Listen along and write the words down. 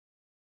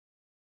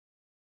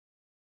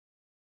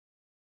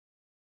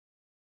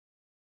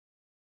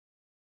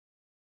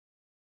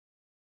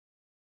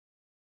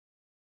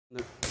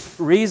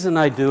reason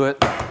I do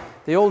it,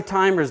 the old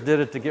timers did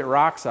it to get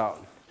rocks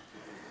out.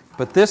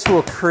 But this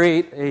will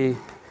create a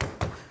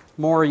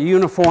more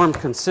uniform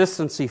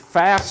consistency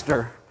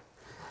faster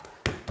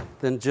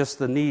than just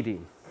the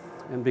kneading.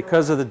 And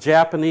because of the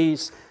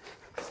Japanese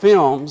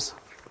films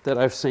that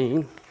I've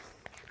seen,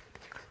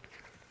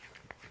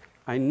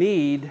 I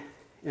knead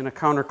in a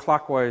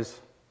counterclockwise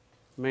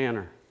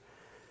manner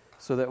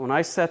so that when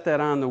I set that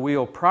on the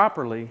wheel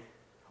properly,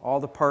 all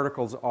the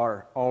particles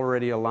are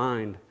already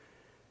aligned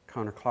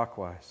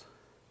counterclockwise,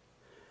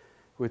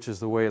 which is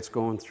the way it's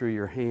going through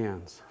your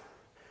hands.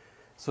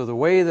 So the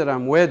way that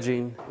I'm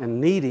wedging and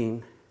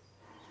kneading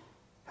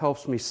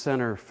helps me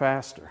center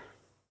faster.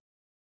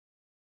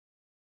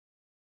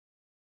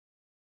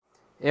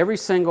 Every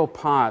single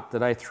pot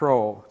that I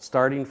throw,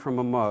 starting from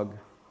a mug,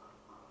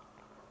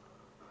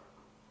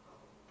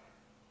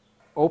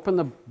 open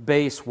the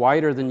base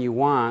wider than you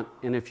want,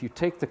 and if you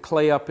take the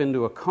clay up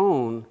into a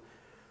cone,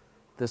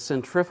 the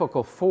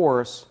centrifugal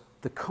force,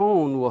 the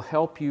cone will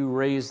help you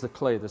raise the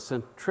clay. The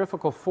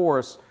centrifugal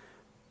force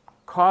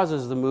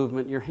causes the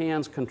movement, your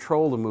hands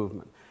control the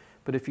movement.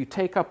 But if you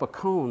take up a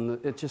cone,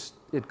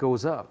 it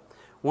goes up.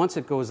 Once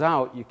it goes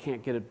out, you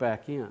can't get it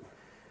back in.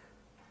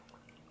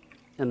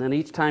 And then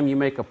each time you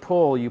make a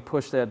pull, you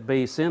push that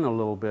base in a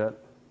little bit.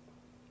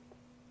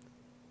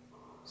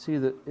 See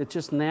that it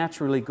just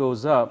naturally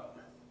goes up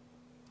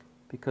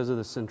because of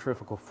the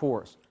centrifugal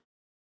force.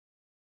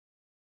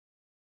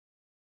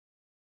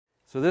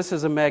 So this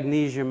is a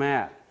magnesia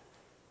mat.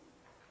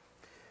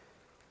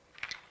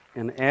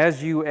 And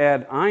as you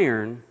add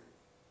iron,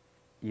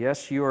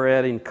 yes, you are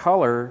adding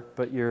color,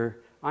 but your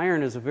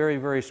iron is a very,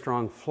 very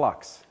strong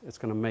flux. It's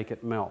going to make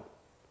it melt.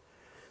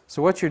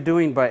 So what you're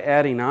doing by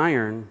adding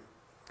iron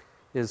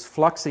is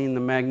fluxing the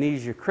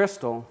magnesia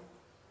crystal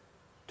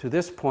to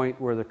this point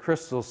where the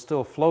crystal is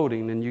still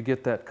floating and you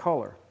get that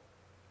color.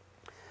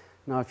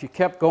 Now if you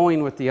kept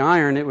going with the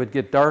iron, it would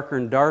get darker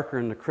and darker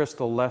and the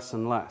crystal less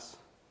and less.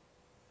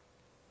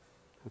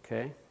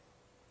 Okay?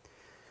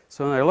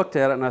 So then I looked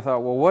at it and I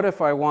thought, well, what if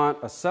I want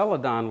a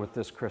celadon with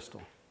this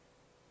crystal?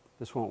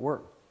 This won't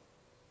work.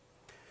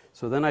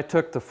 So then I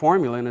took the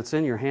formula, and it's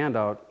in your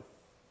handout,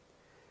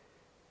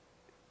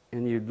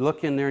 and you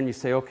look in there and you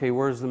say, okay,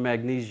 where's the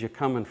magnesia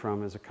coming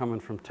from? Is it coming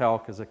from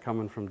talc? Is it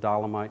coming from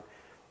dolomite?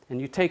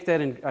 And you take that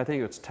in, I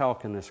think it's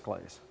talc in this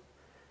glaze.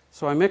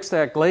 So I mix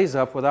that glaze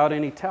up without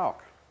any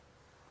talc,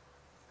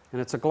 and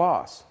it's a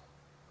gloss.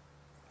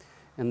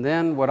 And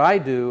then what I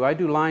do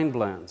line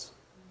blends.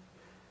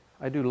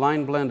 I do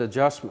line blend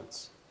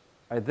adjustments.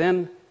 I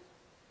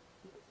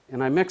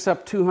mix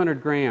up 200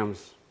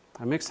 grams.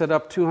 I mix it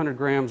up 200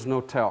 grams,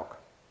 no talc.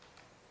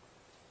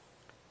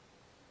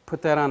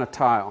 Put that on a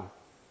tile.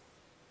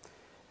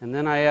 And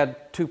then I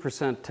add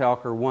 2%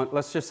 talc, or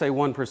let's just say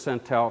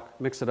 1% talc,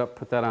 mix it up,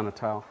 put that on a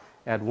tile.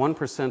 Add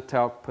 1%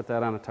 talc, put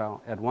that on a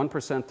tile. Add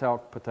 1%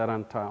 talc, put that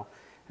on a tile.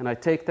 And I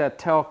take that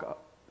talc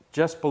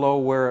just below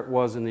where it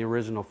was in the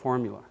original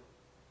formula.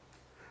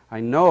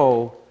 I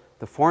know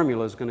the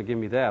formula is going to give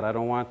me that. I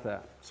don't want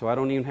that. So I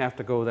don't even have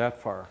to go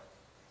that far.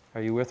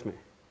 Are you with me?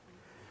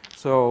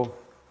 So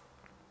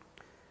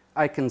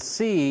I can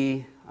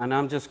see, and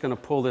I'm just going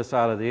to pull this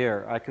out of the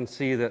air, I can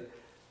see that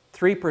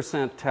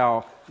 3%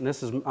 talc,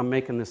 and I'm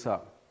making this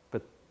up,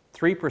 but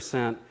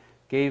 3%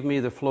 gave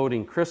me the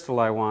floating crystal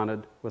I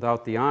wanted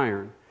without the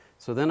iron.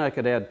 So then I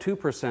could add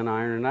 2%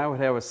 iron and I would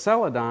have a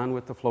celadon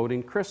with the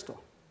floating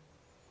crystal.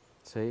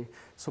 See?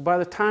 So by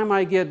the time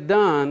I get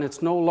done,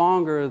 it's no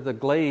longer the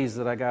glaze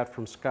that I got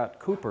from Scott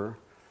Cooper,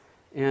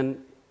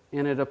 and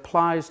it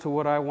applies to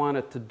what I want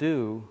it to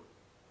do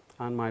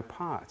on my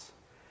pots.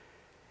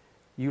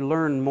 You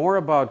learn more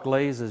about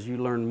glazes, you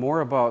learn more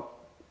about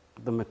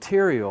the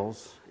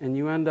materials, and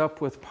you end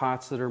up with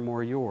pots that are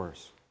more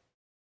yours.